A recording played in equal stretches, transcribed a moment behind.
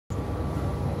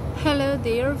Hello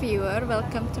dear viewer,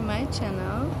 welcome to my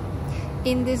channel.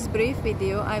 In this brief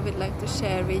video I would like to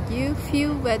share with you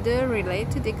few weather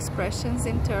related expressions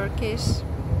in Turkish.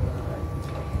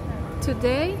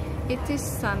 Today it is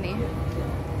sunny.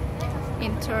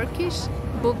 In Turkish,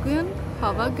 bugün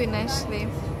hava güneşli.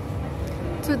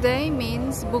 Today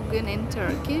means bugün in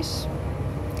Turkish.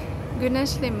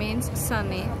 Güneşli means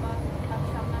sunny.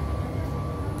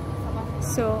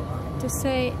 So to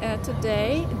say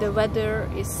today the weather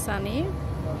is sunny.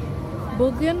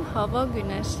 Bugün hava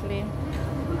güneşli.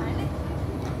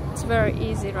 It's very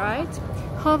easy, right?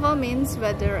 Hava means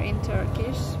weather in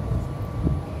Turkish.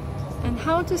 And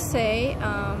how to say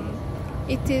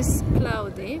it is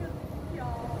cloudy?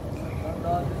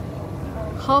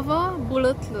 Hava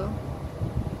bulutlu.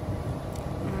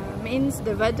 Means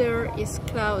the weather is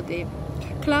cloudy.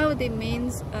 Cloudy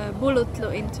means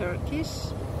bulutlu in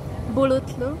Turkish.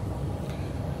 Bulutlu.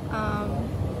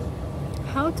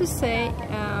 How to say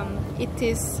it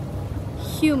is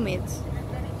humid?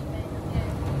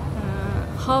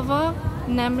 Hava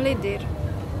nemlidir.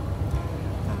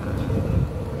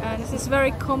 And this is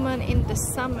very common in the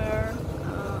summer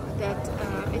that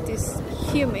it is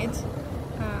humid,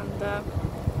 and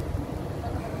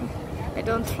I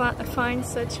don't find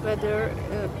such weather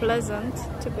pleasant,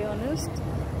 to be honest.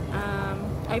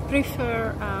 I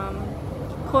prefer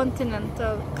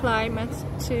continental climate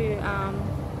to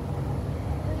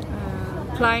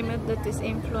climate that is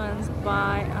influenced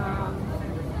by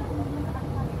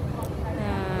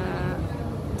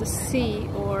the sea,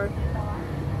 or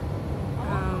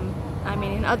I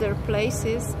mean in other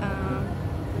places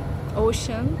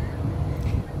ocean,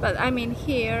 but I mean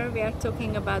here we are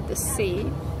talking about the sea,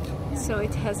 so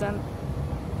it has an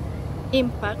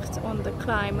impact on the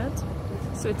climate,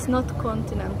 so it's not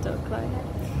continental climate.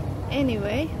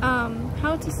 Anyway,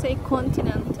 how to say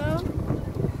continental?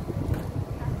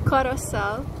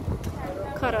 Karasal.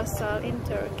 Karasal in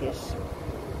Turkish.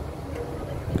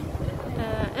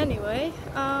 Anyway,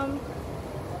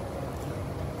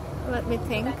 let me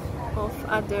think of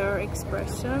other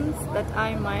expressions that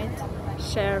I might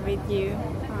share with you.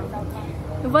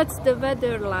 What's the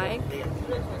weather like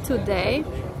today?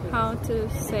 How to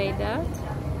say that?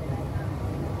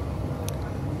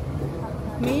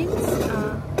 Means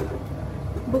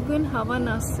bugün hava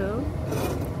nasıl?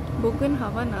 Bugün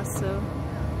hava nasıl?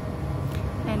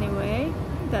 Anyway,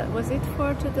 that was it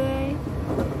for today.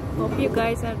 Hope you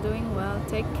guys are doing well.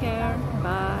 Take care.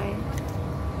 Bye.